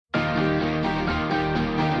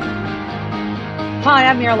Hi,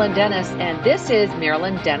 I'm Marilyn Dennis, and this is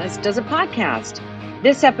Marilyn Dennis Does a Podcast.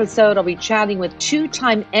 This episode, I'll be chatting with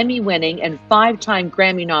two-time Emmy-winning and five-time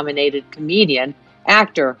Grammy-nominated comedian,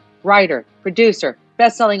 actor, writer, producer,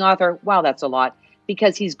 best-selling author, wow, that's a lot,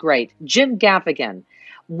 because he's great, Jim Gaffigan,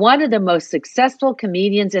 one of the most successful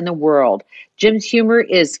comedians in the world. Jim's humor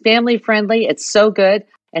is family-friendly, it's so good,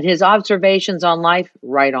 and his observations on life,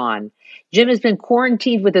 right on. Jim has been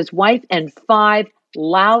quarantined with his wife and five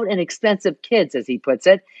loud and expensive kids, as he puts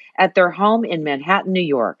it, at their home in Manhattan, New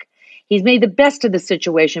York. He's made the best of the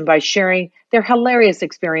situation by sharing their hilarious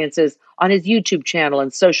experiences on his YouTube channel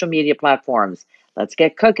and social media platforms. Let's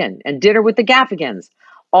Get Cooking and Dinner with the Gaffigans,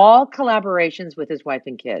 all collaborations with his wife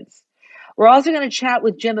and kids. We're also going to chat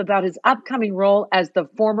with Jim about his upcoming role as the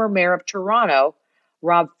former mayor of Toronto,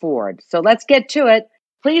 Rob Ford. So let's get to it.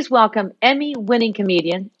 Please welcome Emmy-winning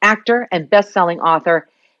comedian, actor, and best-selling author,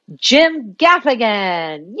 Jim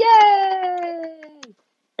Gaffigan. Yay!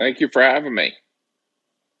 Thank you for having me.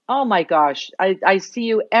 Oh my gosh. I see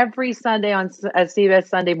you every Sunday on CBS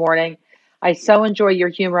Sunday Morning. I so enjoy your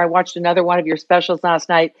humor. I watched another one of your specials last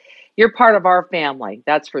night. You're part of our family,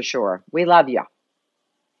 that's for sure. We love you.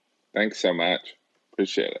 Thanks so much.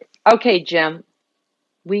 Appreciate it. Okay, Jim.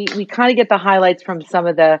 We kind of get the highlights from some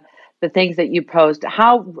of the things that you post.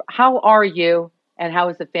 How are you, and how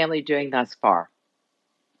is the family doing thus far?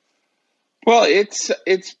 Well,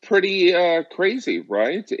 it's pretty crazy,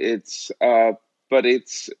 right? But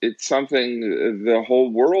it's something the whole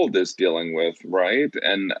world is dealing with, right?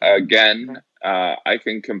 And again, I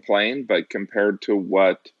can complain, but compared to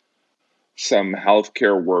what some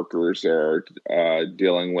healthcare workers are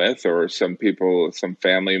dealing with, or some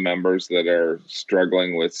family members that are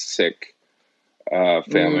struggling with sick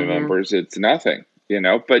family members, it's nothing,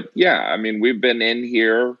 But yeah, I mean, we've been in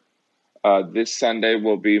here. This Sunday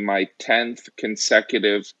will be my 10th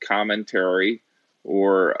consecutive commentary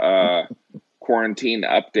or quarantine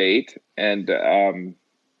update, and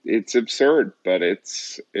it's absurd, but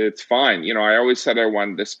it's fine. I always said I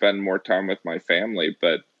wanted to spend more time with my family,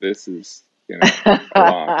 but this is,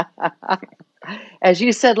 wrong. As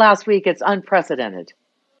you said last week, it's unprecedented.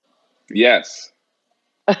 Yes,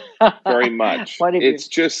 very much. It's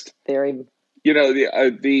just very.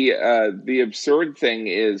 The absurd thing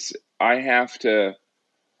is I have to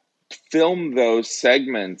film those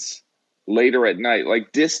segments later at night.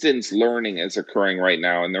 Like, distance learning is occurring right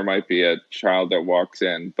now, and there might be a child that walks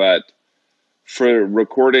in. But for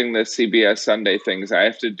recording the CBS Sunday things, I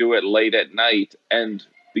have to do it late at night. And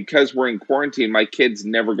because we're in quarantine, my kids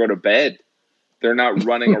never go to bed. They're not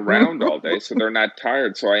running around all day, so they're not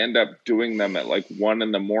tired. So I end up doing them at like 1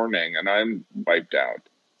 a.m, and I'm wiped out.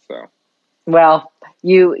 So. Well,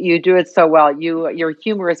 you do it so well. Your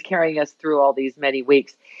humor is carrying us through all these many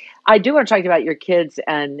weeks. I do want to talk about your kids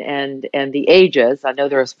and the ages. I know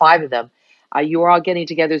there's five of them. You were all getting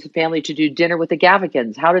together as a family to do Dinner with the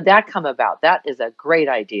Gaffigans. How did that come about? That is a great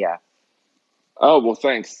idea. Oh, well,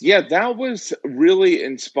 thanks. Yeah, that was really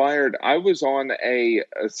inspired. I was on a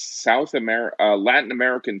Latin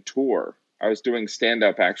American tour. I was doing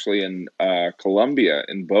stand-up actually in Colombia,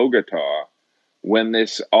 in Bogota, when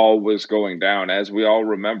this all was going down. As we all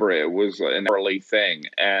remember, it was an early thing.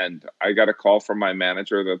 And I got a call from my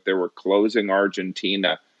manager that they were closing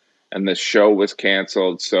Argentina and the show was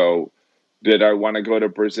canceled. So did I want to go to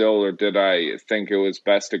Brazil, or did I think it was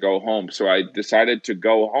best to go home? So I decided to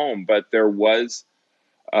go home, but there was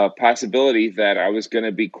a possibility that I was going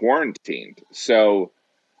to be quarantined. So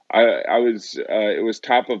it was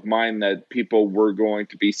top of mind that people were going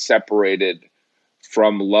to be separated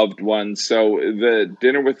from loved ones. So the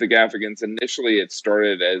Dinner with the Gaffigans, initially it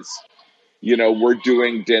started as, we're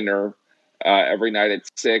doing dinner every night at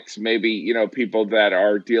 6. Maybe, people that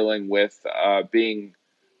are dealing with being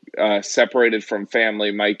separated from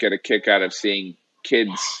family might get a kick out of seeing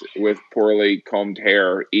kids with poorly combed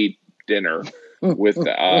hair eat dinner with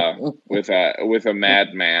a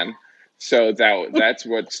madman. So that's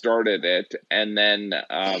what started it, and then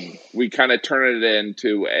we kind of turned it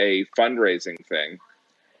into a fundraising thing.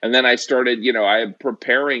 And then I started, I'm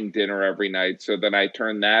preparing dinner every night, so then I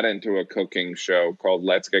turned that into a cooking show called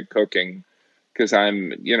Let's Get Cooking, because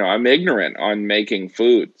I'm ignorant on making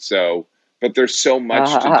food. So, but there's so much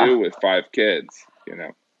to do with five kids,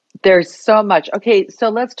 There's so much. Okay, so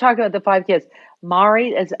let's talk about the five kids.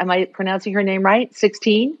 Mari, am I pronouncing her name right?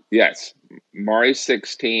 16? Yes. Mari's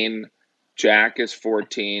 16. Jack is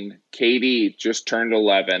 14. Katie just turned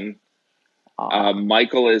 11.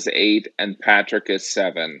 Michael is 8, and Patrick is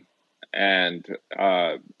 7. And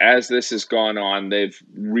as this has gone on, they've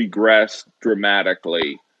regressed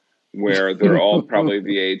dramatically, where they're all probably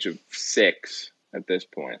the age of 6 at this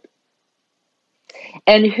point.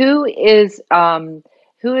 And who is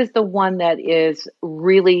the one that is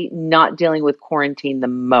really not dealing with quarantine the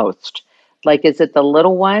most? Like, is it the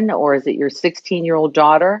little one or is it your 16-year-old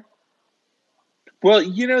daughter? Well,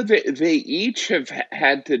 they each have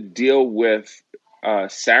had to deal with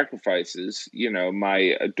sacrifices.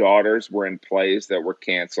 My daughters were in plays that were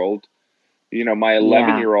canceled. My 11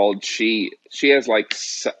 Yeah. year old, she has like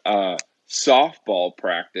softball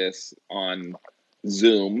practice on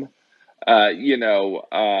Zoom. Uh, you know,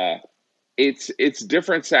 uh, it's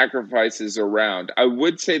different sacrifices around. I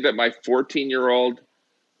would say that my 14-year old,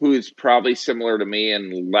 who is probably similar to me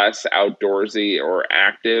and less outdoorsy or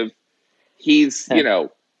active, he's you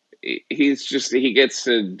know he's just he gets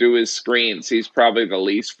to do his screens. He's probably the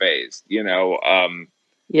least phased.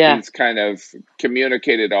 Yeah. He's kind of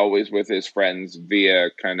communicated always with his friends via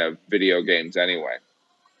kind of video games anyway.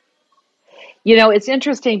 It's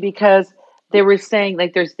interesting because they were saying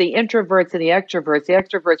like there's the introverts and the extroverts. The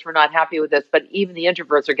extroverts were not happy with this, but even the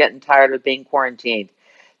introverts are getting tired of being quarantined.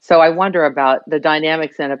 So I wonder about the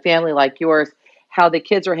dynamics in a family like yours, how the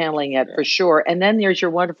kids are handling it Yeah. for sure. And then there's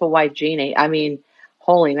your wonderful wife, Jeannie. I mean,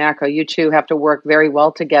 holy macro, you two have to work very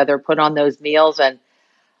well together, put on those meals. And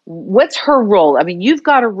what's her role? I mean, you've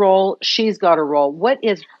got a role, she's got a role. What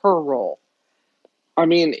is her role? I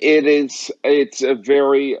mean, it's a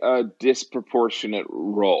very disproportionate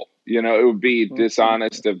role. It would be Mhm.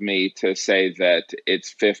 dishonest of me to say that it's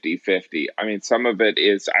 50-50. I mean, some of it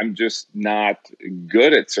is I'm just not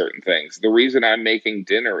good at certain things. The reason I'm making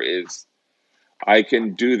dinner is I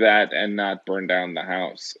can do that and not burn down the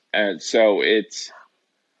house. And so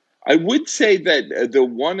I would say that the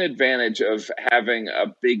one advantage of having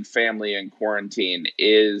a big family in quarantine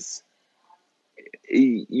is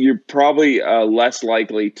you're probably less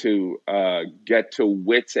likely to get to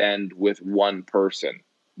wit's end with one person.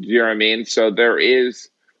 Do you know what I mean? So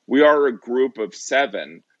we are a group of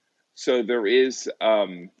seven. So there is, I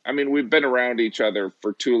mean, we've been around each other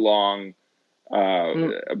for too long, uh,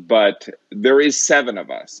 Mm. but there is seven of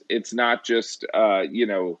us. It's not just,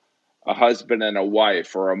 a husband and a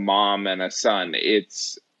wife or a mom and a son.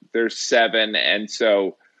 There's seven. And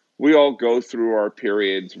so we all go through our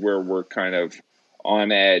periods where we're kind of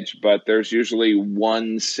on edge, but there's usually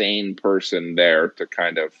one sane person there to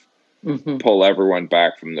kind of Mhm. pull everyone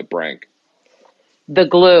back from the brink. The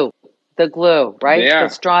glue, the glue, right? The Yeah.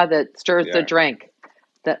 straw that stirs the Yeah. drink.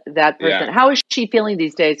 That Yeah. person. How is she feeling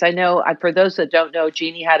these days? I know, for those that don't know,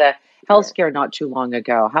 Jeannie had a health Yeah. scare not too long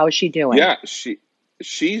ago. How is she doing? Yeah,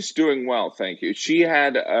 she's doing well, thank you. She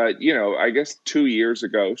had, I guess 2 years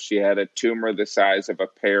ago, she had a tumor the size of a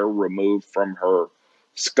pear removed from her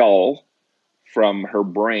skull, from her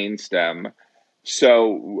brain stem.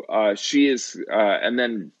 So she is, and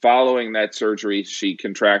then following that surgery, she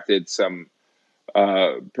contracted some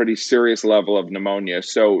pretty serious level of pneumonia.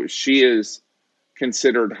 So she is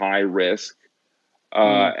considered high risk.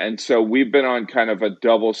 Mm. And so we've been on kind of a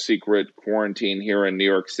double secret quarantine here in New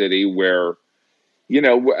York City where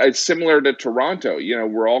it's similar to Toronto.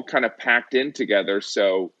 We're all kind of packed in together.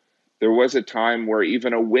 So there was a time where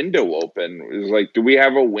even a window open it was like, do we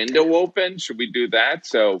have a window open? Should we do that?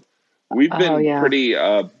 So we've Oh been yeah. pretty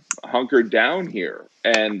hunkered down here,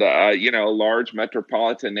 and a large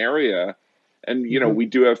metropolitan area, and Hmm. we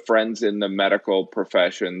do have friends in the medical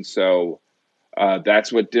profession. So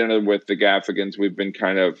that's what Dinner with the Gaffigans. We've been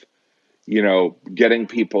kind of getting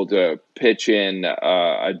people to pitch in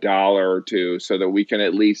a dollar or two so that we can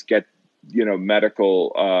at least get,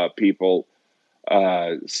 medical people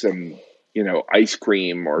some, ice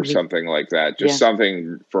cream or Yeah. something like that, just Yeah.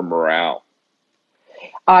 something for morale.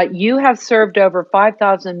 You have served over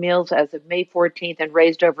 5,000 meals as of May 14th and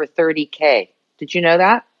raised over 30K. Did you know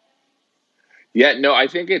that? Yeah, no, I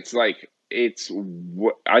think it's like,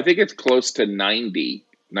 I think it's close to 90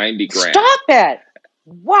 grand. Stop it. Yeah.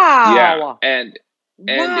 Wow. And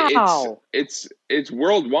it's, Wow. it's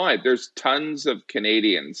worldwide. There's tons of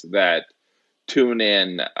Canadians that tune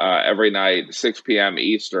in every night, 6 p.m.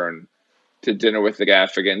 Eastern, to Dinner with the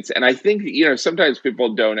Gaffigans. And I think, sometimes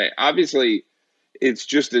people donate. Obviously, it's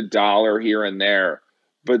just a dollar here and there,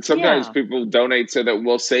 but sometimes Yeah. people donate so that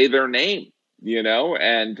we'll say their name,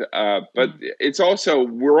 and, but it's also,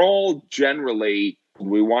 we're all generally,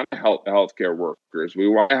 we want to help the healthcare workers. We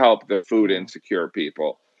want to help the food Yeah. insecure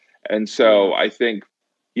people. And so Yeah. I think,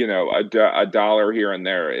 a dollar here and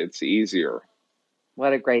there, it's easier.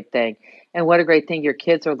 What a great thing. And what a great thing your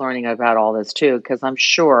kids are learning about all this too, because I'm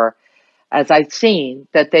sure, as I've seen,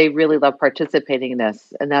 that they really love participating in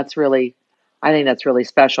this. And that's really, I think that's really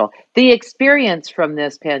special. The experience from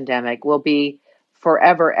this pandemic will be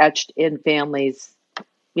forever etched in families'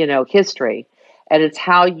 history. And it's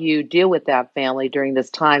how you deal with that family during this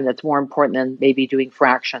time that's more important than maybe doing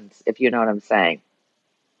fractions, if you know what I'm saying.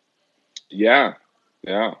 Yeah.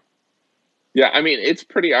 Yeah. Yeah. I mean, it's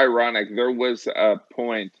pretty ironic. There was a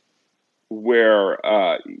point where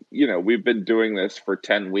we've been doing this for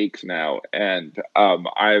 10 weeks now, and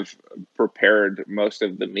I've prepared most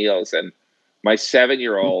of the meals, and my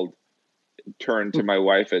 7-year old turned to my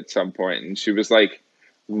wife at some point and she was like,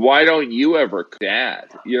 why don't you ever cook, Dad?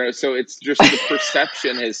 So it's just the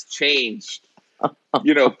perception has changed.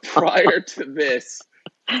 Prior to this,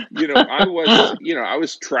 I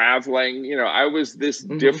was traveling, I was this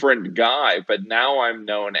different guy, but now I'm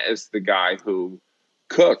known as the guy who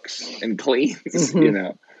cooks and cleans,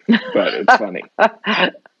 but it's funny.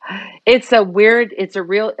 It's a weird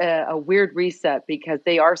reset because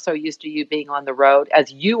they are so used to you being on the road as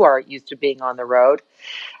you are used to being on the road.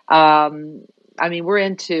 I mean, we're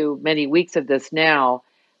into many weeks of this now.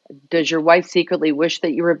 Does your wife secretly wish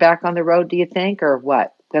that you were back on the road, do you think, or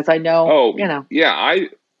what? Because I know, Oh,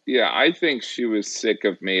 yeah, I think she was sick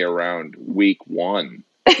of me around week 1.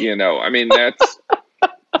 I mean, that's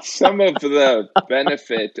some of the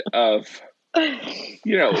benefit of,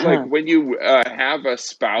 like when you have a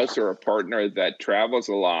spouse or a partner that travels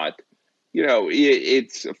a lot,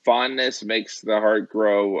 it's fondness makes the heart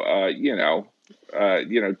grow.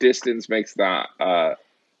 Distance makes the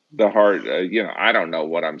heart. I don't know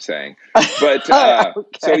what I'm saying, but okay.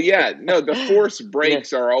 so yeah, no, the forced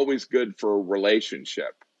breaks are always good for a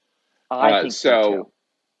relationship. I think so too.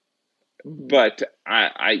 But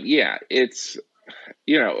yeah, it's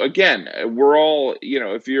again, we're all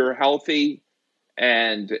if you're healthy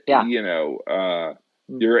and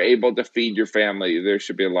you're able to feed your family, there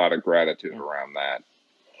should be a lot of gratitude around that.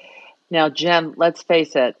 Now, Jem, let's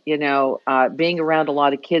face it, being around a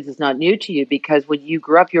lot of kids is not new to you because when you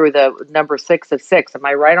grew up, you were the number 6 of 6. Am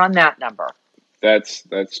I right on that number? That's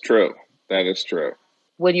true. That is true.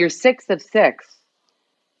 When you're 6 of 6,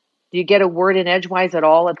 do you get a word in edgewise at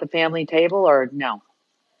all at the family table or no?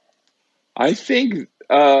 I think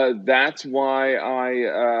that's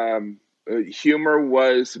why humor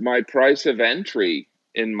was my price of entry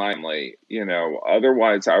in my family.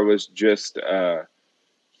 Otherwise I was just a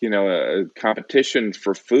competition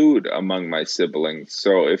for food among my siblings.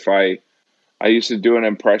 So if I used to do an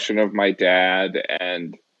impression of my dad,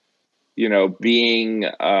 and being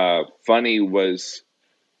funny was,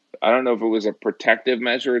 I don't know if it was a protective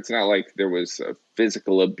measure. It's not like there was a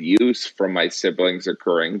physical abuse from my siblings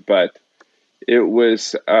occurring, but it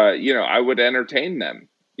was, I would entertain them,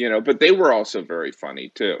 but they were also very funny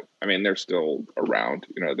too. I mean, they're still around,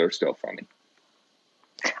 they're still funny.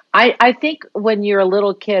 I think when you're a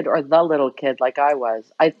little kid or the little kid like I was,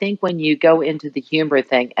 I think when you go into the humor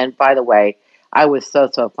thing, and by the way, I was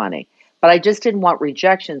so funny, but I just didn't want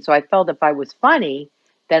rejection. So I felt if I was funny,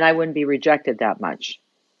 then I wouldn't be rejected that much.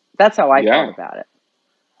 That's how I felt about it.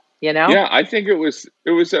 Yeah, I think it was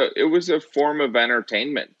a form of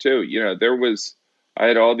entertainment too. I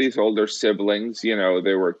had all these older siblings, they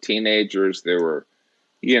were teenagers, they were,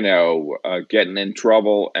 getting in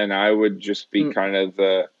trouble, and I would just be kind of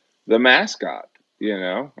the mascot,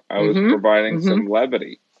 I was providing some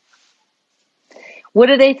levity. What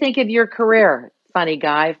do they think of your career? Funny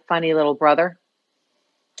guy, funny little brother?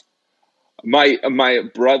 My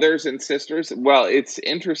brothers and sisters, well, it's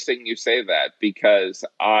interesting you say that because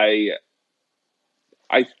I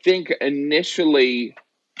think initially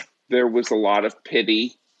there was a lot of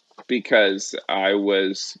pity because I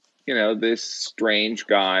was, this strange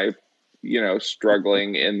guy,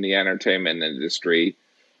 struggling in the entertainment industry.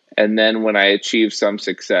 And then when I achieved some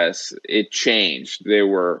success, it changed. They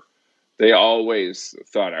always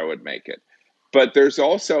thought I would make it. But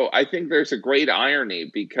I think there's a great irony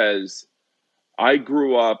because I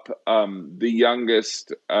grew up the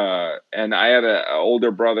youngest, and I had an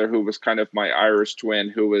older brother who was kind of my Irish twin,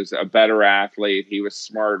 who was a better athlete. He was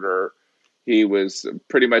smarter. He was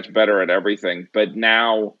pretty much better at everything. But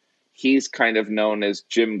now he's kind of known as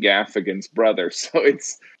Jim Gaffigan's brother. So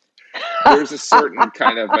there's a certain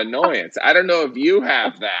kind of annoyance. I don't know if you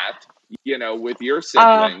have that, with your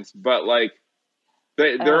siblings, but like,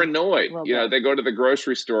 they're annoyed. They go to the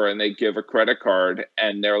grocery store and they give a credit card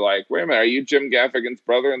and they're like, wait a minute, are you Jim Gaffigan's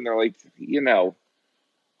brother? And they're like,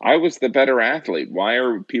 I was the better athlete. Why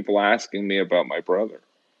are people asking me about my brother?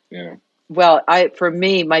 Well, for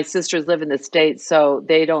me, my sisters live in the States, so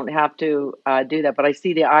they don't have to do that. But I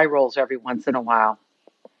see the eye rolls every once in a while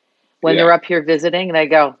when they're up here visiting, and I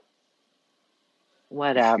go,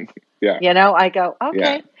 whatever. I go,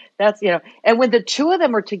 okay, that's, and when the two of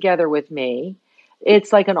them are together with me,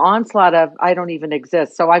 it's like an onslaught of, I don't even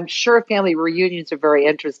exist. So I'm sure family reunions are very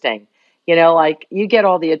interesting. Like you get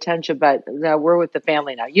all the attention, but no, we're with the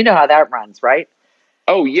family now. You know how that runs, right?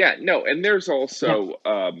 Oh yeah, no, and there's Yeah. also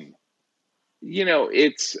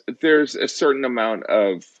there's a certain amount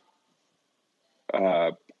of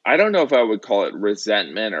uh, I don't know if I would call it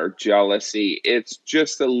resentment or jealousy. It's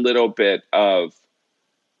just a little bit of,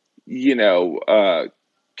 you know,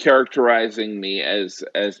 characterizing me as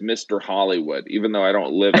Mr. Hollywood, even though I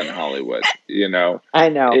don't live in Hollywood. I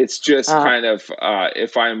know. It's just Uh, kind of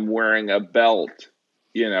if I'm wearing a belt,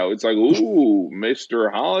 it's like, ooh,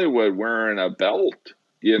 Mr. Hollywood wearing a belt,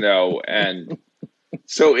 and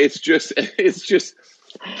so it's just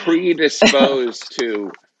predisposed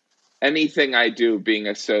to anything I do being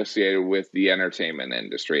associated with the entertainment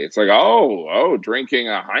industry. It's like, oh, drinking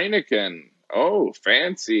a Heineken. Oh,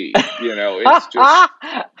 fancy. It's just,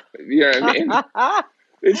 you know what I mean?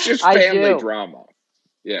 It's just I family do. drama.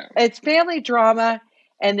 Yeah. It's family drama,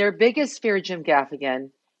 and their biggest fear, Jim Gaffigan,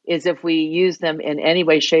 is if we use them in any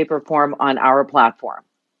way, shape, or form on our platform.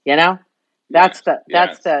 You know, that's Yes. the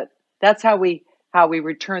that's Yes. the that's how we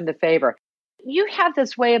return the favor. You have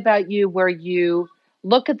this way about you where you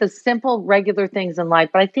look at the simple, regular things in life,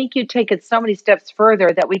 but I think you take it so many steps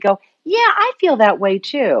further that we go, yeah, I feel that way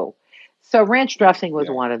too. So ranch dressing was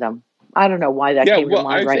Yeah. one of them. I don't know why that Yeah. came to Well,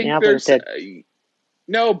 mind I right think now, but it there's did.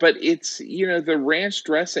 no, but it's, the ranch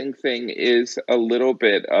dressing thing is a little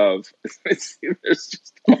bit of, there's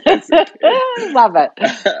just always a kid. Love it.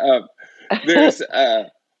 um, there's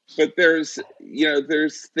but there's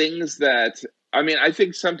things that, I mean, I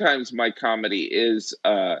think sometimes my comedy is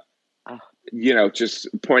just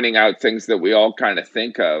pointing out things that we all kind of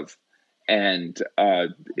think of, and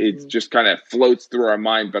it Mhm. just kind of floats through our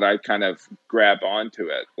mind, but I kind of grab onto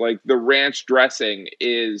it. Like the ranch dressing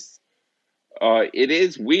is it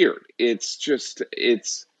is weird. It's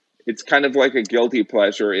kind of like a guilty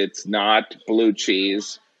pleasure. It's not blue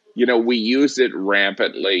cheese. We use it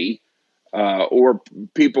rampantly, or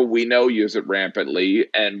people we know use it rampantly,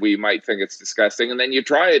 and we might think it's disgusting, and then you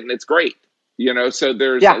try it and it's great. So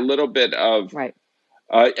there's a Yeah, little bit of, right.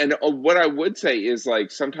 and what I would say is,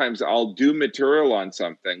 like, sometimes I'll do material on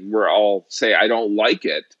something where I'll say I don't like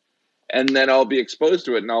it, and then I'll be exposed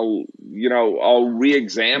to it, and I'll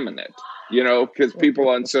re-examine it, because people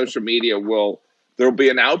on social media there'll be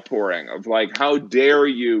an outpouring of like, how dare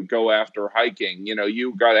you go after hiking?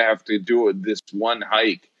 You got to have to do this one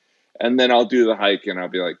hike, and then I'll do the hike, and I'll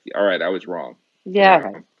be like, all right, I was wrong. you Yeah,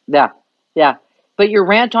 know yeah, yeah. But your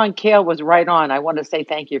rant on kale was right on. I want to say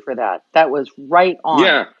thank you for that. That was right on.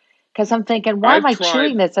 yeah, Because I'm thinking, why am I've I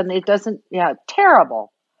chewing tried. this? And it doesn't, yeah,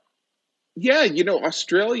 terrible. Yeah,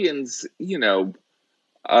 Australians, they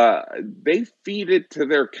feed it to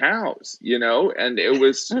their cows, and it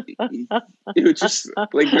was just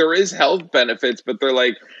like, there is health benefits, but they're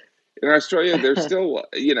like, in Australia, they're still,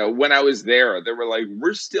 when I was there, they were like,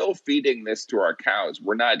 we're still feeding this to our cows.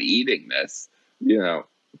 We're not eating this, you know.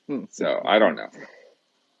 So I don't know.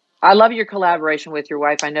 I love your collaboration with your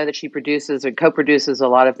wife. I know that she produces or co-produces a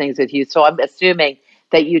lot of things with you. So I'm assuming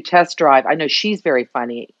that you test drive. I know she's very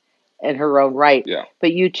funny in her own right, Yeah.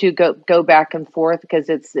 but you two go back and forth because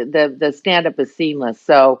it's the stand up is seamless.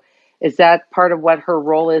 So is that part of what her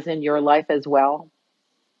role is in your life as well?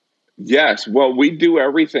 Yes. Well, we do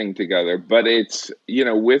everything together, but it's,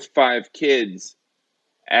 with 5 kids,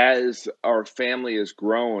 as our family has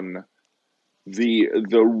grown, the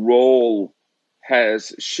role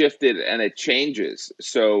has shifted and it changes.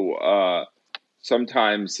 So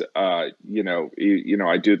sometimes I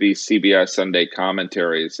do these CBS Sunday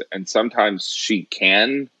commentaries, and sometimes she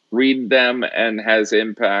can read them and has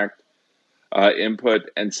input,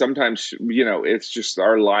 and sometimes it's just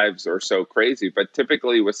our lives are so crazy. But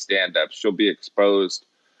typically with stand-up, she'll be exposed.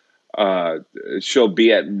 Uh, she'll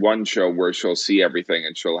be at one show where she'll see everything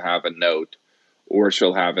and she'll have a note, or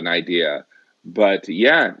she'll have an idea. But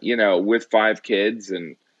yeah, with 5 kids,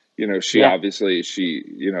 and she Yeah, obviously she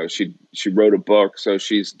wrote a book, so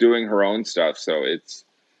she's doing her own stuff. So it's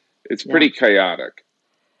yeah. pretty chaotic.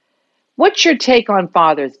 What's your take on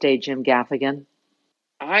Father's Day, Jim Gaffigan?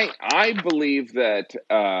 I believe that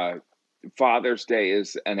Father's Day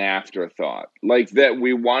is an afterthought. Like, that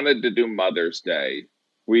we wanted to do Mother's Day.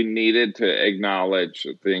 We needed to acknowledge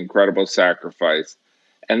the incredible sacrifice.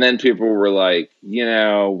 And then people were like,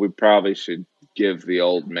 we probably should give the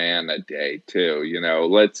old man a day too.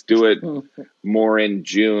 Let's do it more in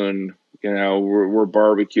June. We're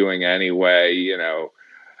barbecuing anyway,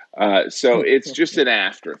 so it's just an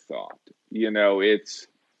afterthought.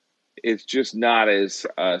 It's just not as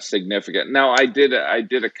significant. Now, I did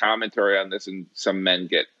a commentary on this, and some men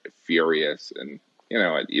get furious, and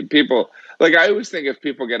People, like, I always think if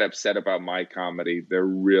people get upset about my comedy, they're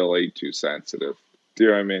really too sensitive. Do you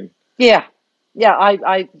know what I mean? Yeah. Yeah,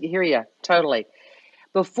 I hear you totally.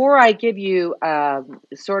 Before I give you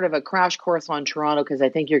sort of a crash course on Toronto, because I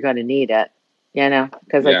think you're going to need it,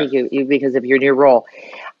 because I Yeah. think you because of your new role.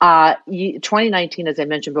 2019, as I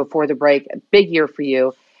mentioned before the break, a big year for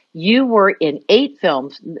you. You were in 8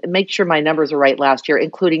 films. Make sure my numbers are right last year,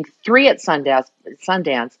 including 3 at Sundance.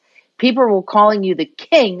 Sundance. People were calling you the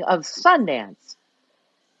king of Sundance.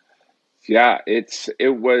 Yeah,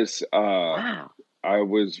 it was Wow. I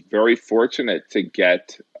was very fortunate to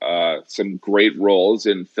get some great roles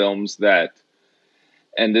in films that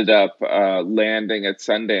ended up landing at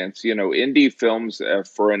Sundance. Indie films,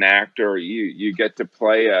 for an actor, you get to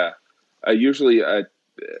play usually a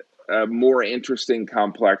more interesting,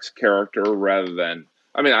 complex character rather than.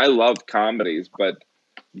 I mean, I love comedies, but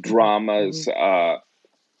Hmm. dramas.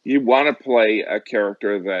 You want to play a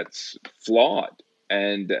character that's flawed,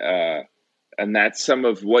 and that's some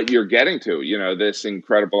of what you're getting to. This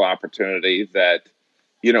incredible opportunity that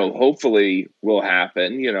hopefully will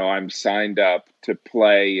happen. I'm signed up to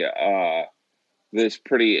play this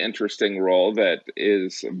pretty interesting role that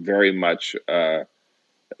is very much, I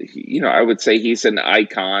would say he's an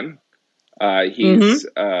icon. He's,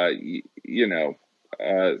 Hmm.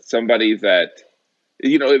 somebody that,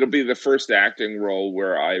 it'll be the first acting role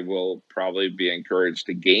where I will probably be encouraged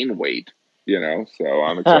to gain weight, so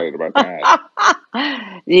I'm excited about that.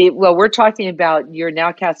 Well, we're talking about you're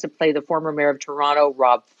now cast to play the former mayor of Toronto,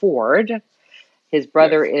 Rob Ford. His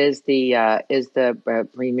brother Yes. is the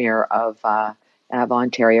premier of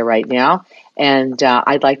Ontario right now, and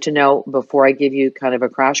I'd like to know before I give you kind of a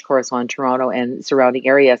crash course on Toronto and surrounding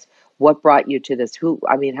areas, what brought you to this?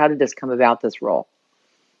 How did this come about? This role?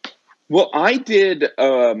 Well, I did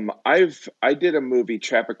a movie,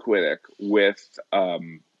 Chappaquiddick, with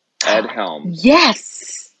Ed Helms,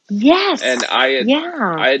 Yes, and yes,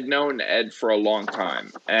 yeah. I had known Ed for a long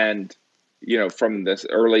time, and from this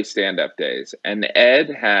early stand-up days. And Ed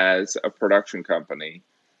has a production company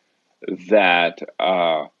that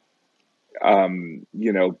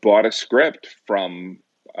bought a script from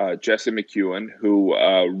Jesse McEwen, who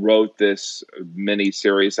wrote this mini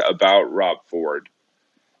series about Rob Ford.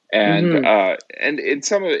 Hmm. And in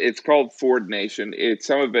some of it, it's called Ford Nation. It's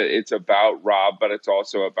some of it, it's about Rob, but it's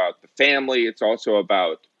also about the family. It's also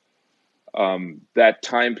about that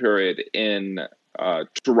time period in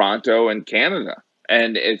Toronto and Canada.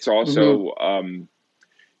 And it's Hmm. also,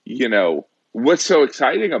 what's so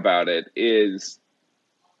exciting about it is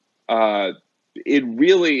uh, it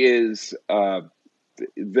really is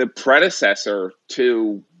the predecessor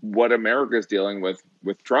to what America is dealing with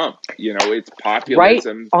Trump. It's Right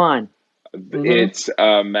populism, on. Hmm. it's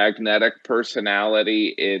magnetic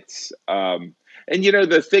personality. It's and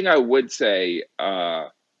the thing I would say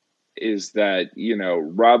is that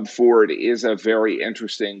Rob Ford is a very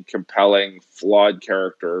interesting, compelling, flawed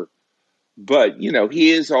character, but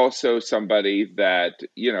he is also somebody that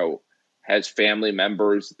has family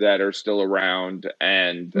members that are still around,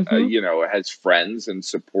 and Hmm. has friends and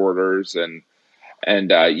supporters, and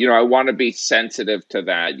I want to be sensitive to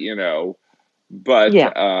that, but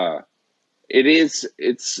Yeah.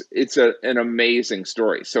 it's an amazing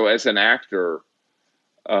story. So as an actor,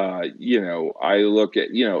 I look at,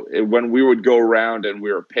 when we would go around and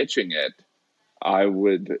we were pitching it, I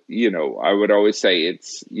would always say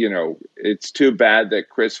it's too bad that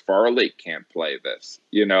Chris Farley can't play this,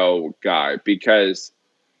 guy, because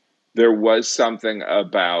there was something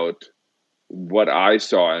about what I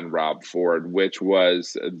saw in Rob Ford, which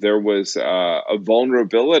was there was a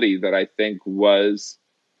vulnerability that I think was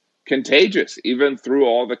contagious, even through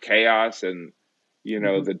all the chaos and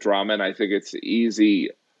Hmm. the drama. And I think it's easy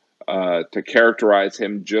to characterize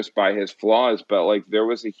him just by his flaws, but like there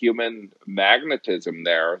was a human magnetism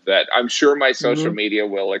there that I'm sure my social Hmm. media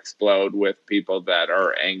will explode with people that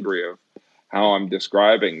are angry of how I'm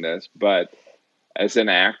describing this. But as an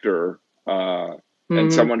actor and Hmm.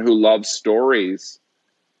 someone who loves stories,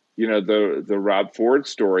 the Rob Ford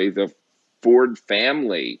story, the Ford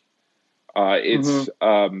family,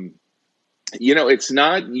 Hmm. it's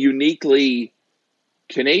not uniquely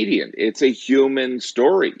Canadian. It's a human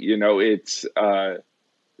story. It's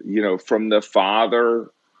from the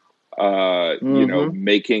father, Hmm.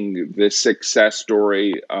 making this success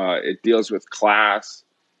story. It deals with class.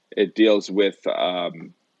 It deals with, the,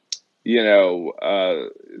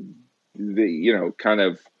 kind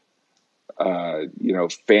of,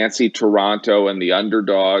 fancy Toronto and the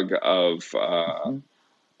underdog Hmm.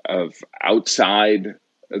 of outside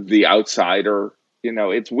the outsider.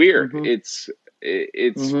 It's weird. Hmm. It's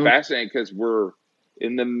Hmm. fascinating because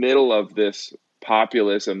in the middle of this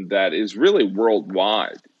populism that is really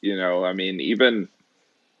worldwide. I mean, even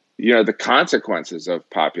the consequences of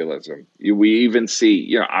populism. We even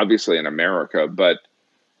see, obviously in America, but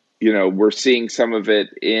we're seeing some of it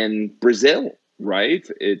in Brazil, right?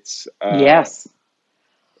 Yes.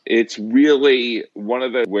 It's really one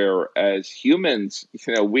of the where as humans,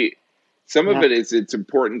 some of Yeah. it is it's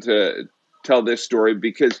important to tell this story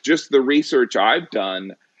because just the research I've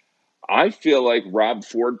done, I feel like Rob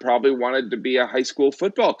Ford probably wanted to be a high school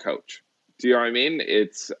football coach. Do you know what I mean?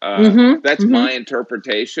 Mm-hmm. That's Mm-hmm. my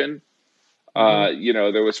interpretation.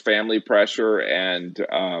 Mm-hmm. There was family pressure, and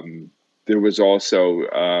there was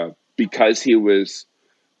also because he was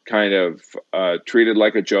kind of treated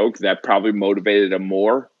like a joke, that probably motivated him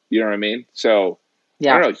more. You know what I mean? So I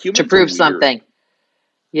Yeah. don't know. To Humans are prove weird. something.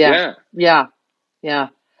 Yeah. Yeah. Yeah. Yeah.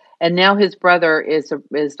 And now his brother is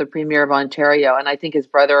the premier of Ontario, and I think his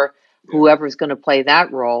brother, Yeah. whoever's going to play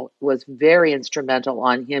that role, was very instrumental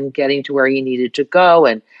on him getting to where he needed to go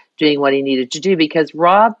and doing what he needed to do. Because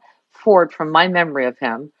Rob Ford, from my memory of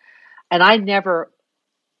him, and I never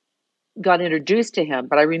got introduced to him,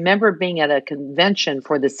 but I remember being at a convention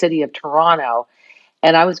for the city of Toronto,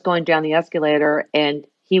 and I was going down the escalator, and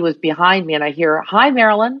he was behind me, and I hear, "Hi,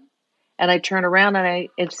 Marilyn," and I turn around, and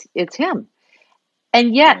it's him.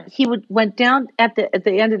 And Yeah. yet he went down at the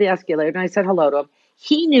end of the escalator, and I said hello to him.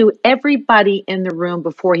 He knew everybody in the room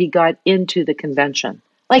before he got into the convention.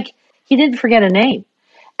 Like, he didn't forget a name,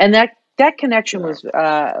 and that connection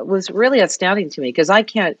Yeah. was really astounding to me, because I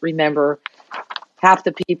can't remember half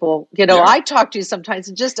the people Yeah. I talk to sometimes.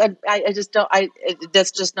 I just don't.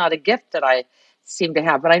 That's just not a gift that I seem to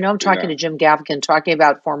have. But I know I'm talking Yeah. to Jim Gaffigan, talking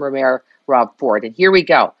about former Mayor Rob Ford, and here we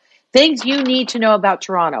go. Things you need to know about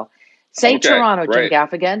Toronto. Say Okay. Toronto, Jim Great.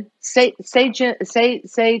 Gaffigan. Say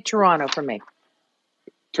Toronto for me.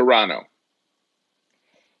 Toronto.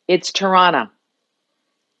 It's Toronto.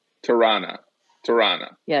 Toronto.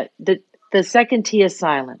 Toronto. Yeah. The second T is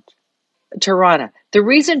silent. Toronto. The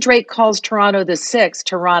reason Drake calls Toronto the Six,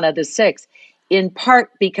 in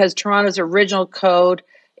part because Toronto's original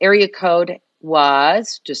area code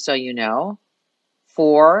was, just so you know,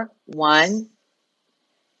 416.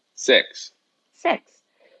 6.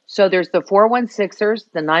 So there's the 416ers,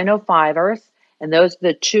 the 905ers, and those are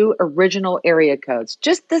the two original area codes.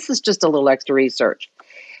 This is just a little extra research.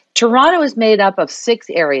 Toronto is made up of 6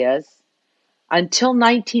 areas until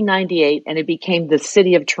 1998, and it became the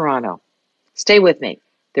city of Toronto. Stay with me.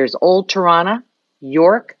 There's Old Toronto,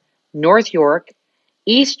 York, North York,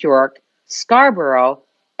 East York, Scarborough,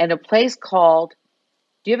 and a place called,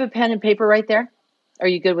 do you have a pen and paper right there? Are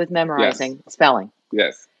you good with memorizing spelling?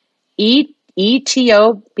 Yes.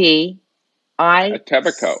 Etobi.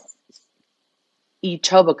 Etobicoke.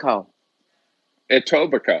 Etobicoke.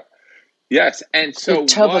 Etobicoke. Yes. And so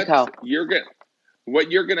Etobicoke.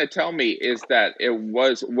 what you're gonna tell me is that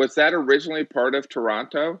was that originally part of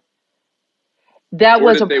Toronto? That Or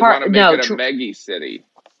was did a they part. want to make No, it a Meggie city?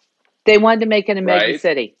 they wanted to make it a Meggie Right?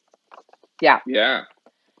 city. Yeah. Yeah.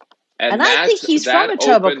 And I think he's from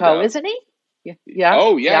Etobicoke, isn't he? Yeah.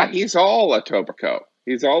 Oh yeah, he's all Etobicoke.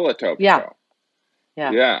 He's all Etobicoke. Yeah.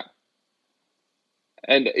 Yeah. Yeah.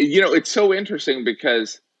 And it's so interesting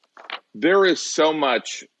because there is so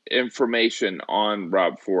much information on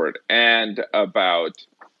Rob Ford and about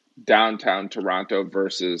downtown Toronto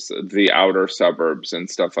versus the outer suburbs and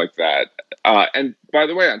stuff like that. And by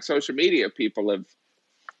the way, on social media, people have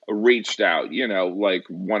reached out, like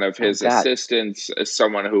one of his assistants,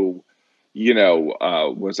 someone who,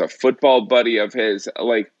 was a football buddy of his.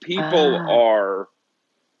 Like, people are,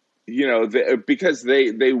 because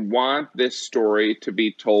they want this story to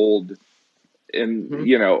be told in,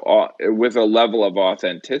 with a level of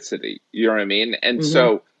authenticity. You know what I mean? And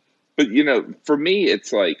so, but for me,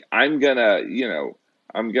 it's like I'm gonna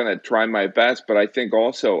try my best, but I think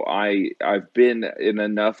also I've been in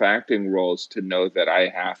enough acting roles to know that I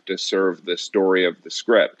have to serve the story of the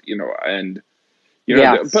script, and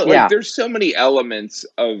but like there's so many elements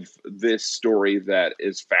of this story that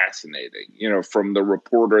is fascinating, from the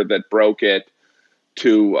reporter that broke it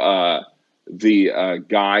to the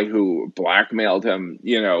guy who blackmailed him,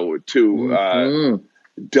 to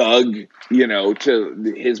Doug,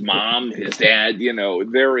 to his mom, his dad.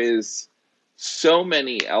 There is so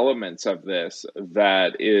many elements of this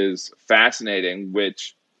that is fascinating,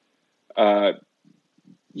 which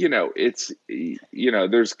it's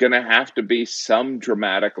there's gonna have to be some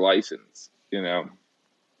dramatic license.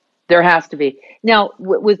 There has to be. Now,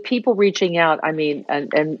 with people reaching out, I mean,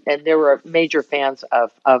 and there were major fans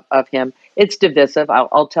of him. It's divisive.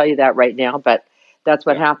 I'll tell you that right now, but that's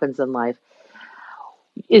what happens in life.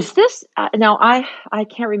 Is this now? I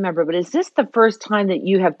can't remember, but is this the first time that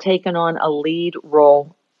you have taken on a lead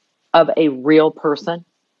role of a real person?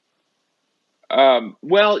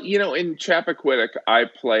 Well, in Chappaquiddick, I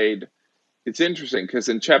played. It's interesting because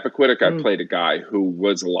in Chappaquiddick, I Mm. played a guy who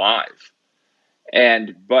was alive,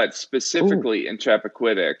 but Ooh. specifically in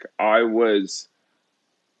Chappaquiddick, I was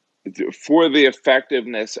for the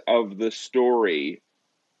effectiveness of the story.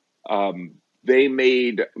 They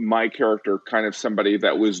made my character kind of somebody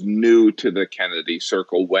that was new to the Kennedy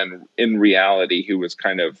circle when in reality he was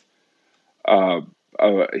kind of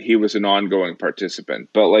uh, he was an ongoing participant,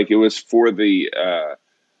 but like it was for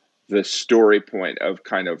the story point of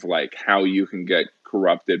kind of like how you can get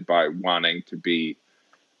corrupted by wanting to be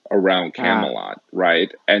around Ah, Camelot,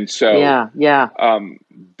 right? And so, yeah, yeah. um,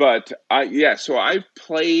 but so I've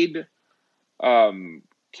played um,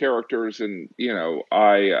 characters, and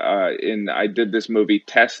I did this movie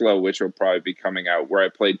Tesla, which will probably be coming out, where I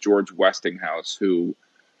played George Westinghouse, who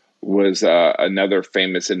was another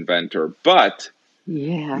famous inventor. But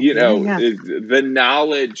Yeah, yeah, yeah. the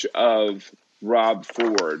knowledge of Rob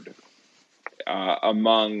Ford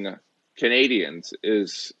among Canadians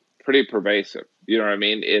is pretty pervasive. You know what I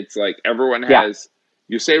mean? It's like everyone Yeah. has,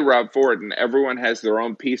 you say Rob Ford, and everyone has their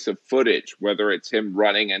own piece of footage, whether it's him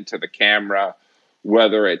running into the camera,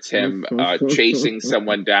 whether it's him chasing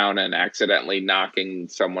someone down and accidentally knocking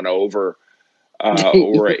someone over,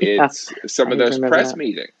 or Yeah, it's some I of those remember press that.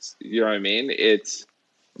 meetings. You know what I mean? It's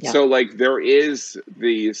Yeah. so like there is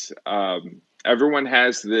these, everyone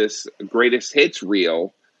has this greatest hits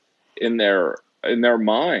reel in their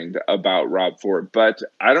mind about Rob Ford. But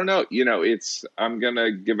I don't know, it's I'm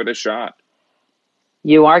gonna give it a shot.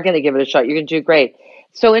 You are going to give it a shot. You're going to do great.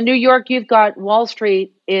 So in New York, you've got Wall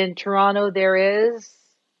Street. In Toronto, there is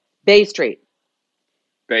Bay Street.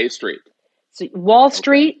 Bay Street. So Wall Okay.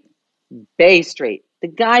 Street, Bay Street. The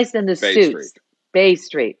guys in the Bay Street. suits, Bay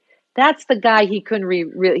Street. That's the guy he couldn't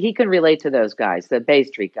relate to those guys, the Bay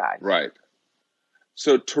Street guys. Right.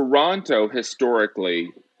 So Toronto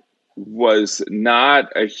historically was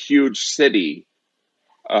not a huge city,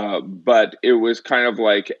 but it was kind of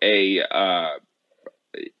like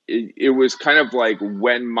it was kind of like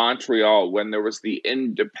when Montreal, when there was the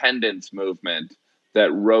independence movement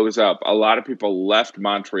that rose up, a lot of people left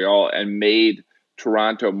Montreal and made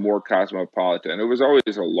Toronto more cosmopolitan. It was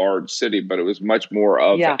always a large city, but it was much more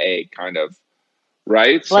of Yeah, a kind of,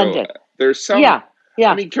 right? So blended. there's some, Yeah,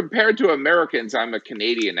 I yeah. mean, compared to Americans, I'm a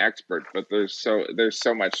Canadian expert, but there's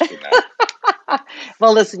so much to that.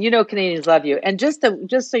 Well, listen, Canadians love you, and just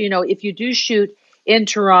so you know, if you do shoot in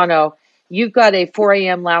Toronto, you've got a 4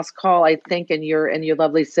 a.m. last call, I think, in your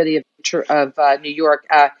lovely city of New York.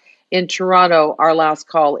 In Toronto, our last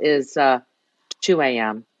call is 2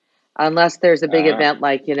 a.m. Unless there's a big Uh, event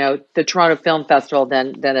like the Toronto Film Festival,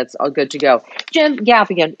 then it's all good to go. Jim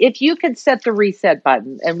Gaffigan, if you could set the reset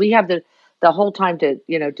button, and we have the whole time to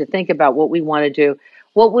think about what we want to do,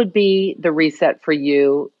 what would be the reset for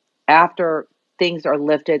you after things are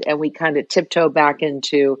lifted and we kind of tiptoe back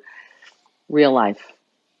into real life?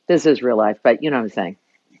 This is real life, but you know what I'm saying.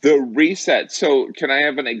 the reset. So, can I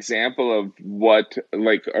have an example of what,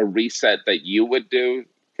 like, a reset that you would do?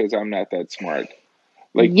 Because I'm not that smart.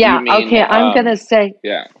 Like, do you Yeah, mean, okay. I'm gonna say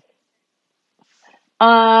yeah,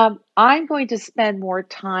 I'm going to spend more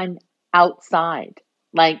time outside,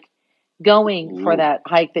 like going for ooh, that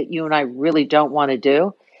hike that you and I really don't want to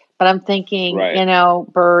do. But I'm thinking, right,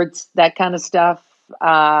 birds, that kind of stuff.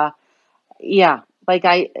 Uh, yeah, like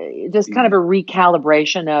just kind of a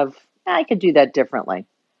recalibration of I could do that differently.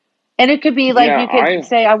 And it could be like yeah, you could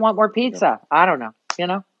say, I want more pizza. I don't know.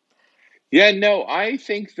 yeah, no, I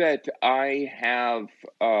think that I have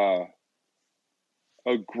uh,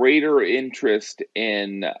 a greater interest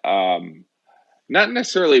in not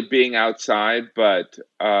necessarily being outside, but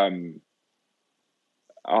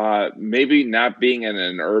maybe not being in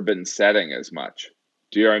an urban setting as much.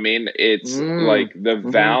 Do you know what I mean? It's Mm, like the hmm.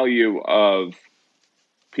 value of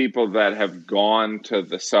people that have gone to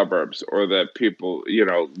the suburbs, or the people,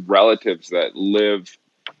 relatives that live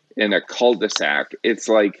in a cul-de-sac. It's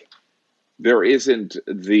like there isn't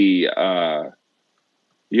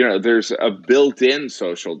there's a built-in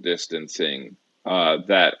social distancing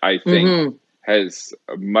that I think Hmm. has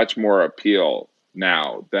much more appeal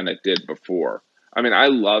now than it did before. I mean, I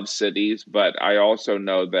love cities, but I also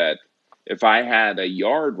know that if I had a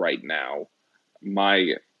yard right now,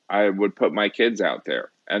 my I would put my kids out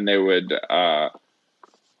there, and they would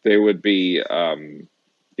be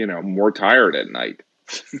more tired at night.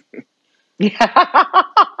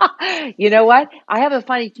 You know what? I have a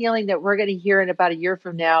funny feeling that we're going to hear in about a year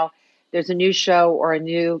from now. there's a new show or a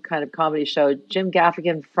new kind of comedy show, Jim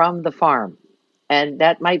Gaffigan from the farm. And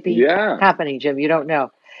that might be happening, Jim. You don't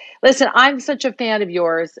know. Listen, I'm such a fan of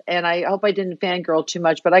yours, and I hope I didn't fangirl too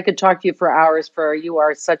much, but I could talk to you for hours. You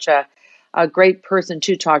are such a great person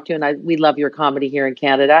to talk to, and we love your comedy here in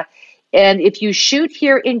Canada. And if you shoot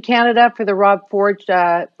here in Canada for the Rob Ford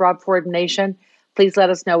Nation, please let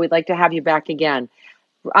us know. We'd like to have you back again.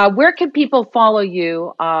 Where can people follow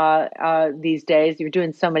you these days? You're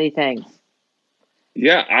doing so many things.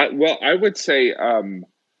 Yeah, I would say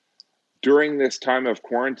during this time of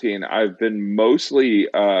quarantine, I've been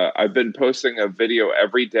posting a video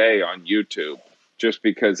every day on YouTube, just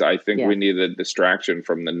because I think we need a distraction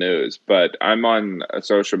from the news. But I'm on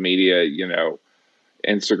social media,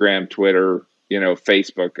 Instagram, Twitter,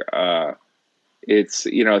 Facebook. It's,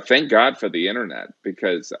 thank God for the internet,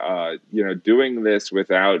 because, doing this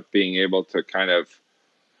without being able to kind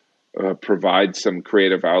of provide some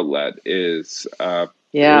creative outlet is,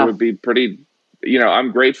 it would be pretty,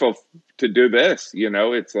 I'm grateful to do this.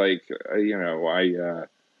 It's like,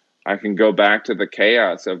 I can go back to the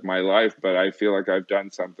chaos of my life, but I feel like I've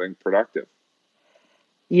done something productive.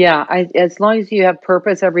 Yeah, as long as you have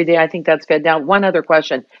purpose every day, I think that's good. Now, one other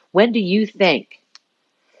question. When do you think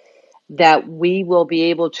that we will be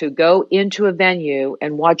able to go into a venue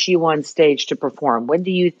and watch you on stage to perform? When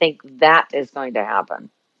do you think that is going to happen?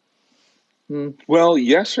 Well,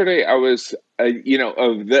 yesterday I was, of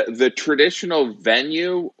the traditional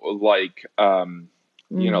venue, like, like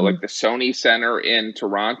the Sony Center in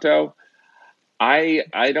Toronto. I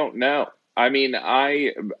don't know. I mean,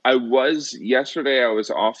 yesterday I was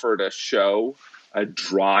offered a show, a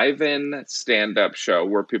drive-in stand-up show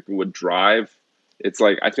where people would drive. It's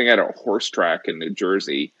like, I think at a horse track in New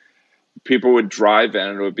Jersey, people would drive in,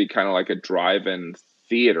 and it would be kind of like a drive-in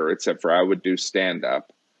theater, except for I would do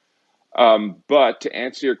stand-up. But to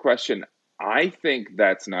answer your question, I think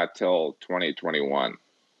that's not till 2021,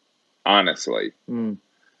 honestly,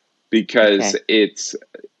 because it's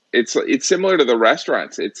similar to the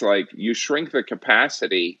restaurants. It's like you shrink the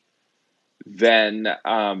capacity, then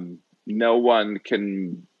no one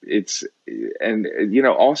can.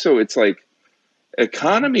 Also it's like,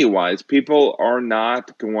 economy-wise, people are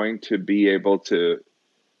not going to be able to.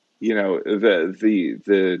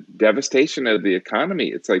 The devastation of the economy.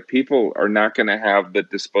 It's like people are not going to have the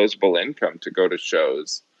disposable income to go to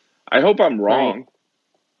shows. I hope I'm wrong.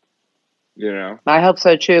 Right. I hope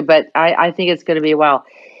so too, but I think it's going to be a while.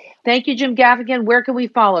 Thank you, Jim Gaffigan. Where can we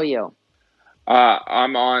follow you?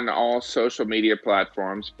 I'm on all social media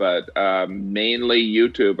platforms, but mainly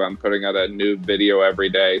YouTube. I'm putting out a new video every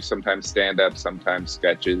day, sometimes stand-up, sometimes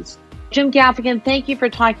sketches. Jim Gaffigan, thank you for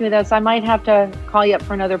talking with us. I might have to call you up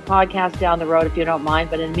for another podcast down the road if you don't mind,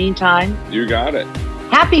 but in the meantime... You got it.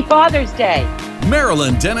 Happy Father's Day!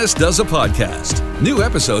 Marilyn Denis Does a Podcast. New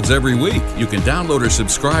episodes every week. You can download or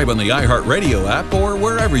subscribe on the iHeartRadio app or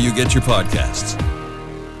wherever you get your podcasts.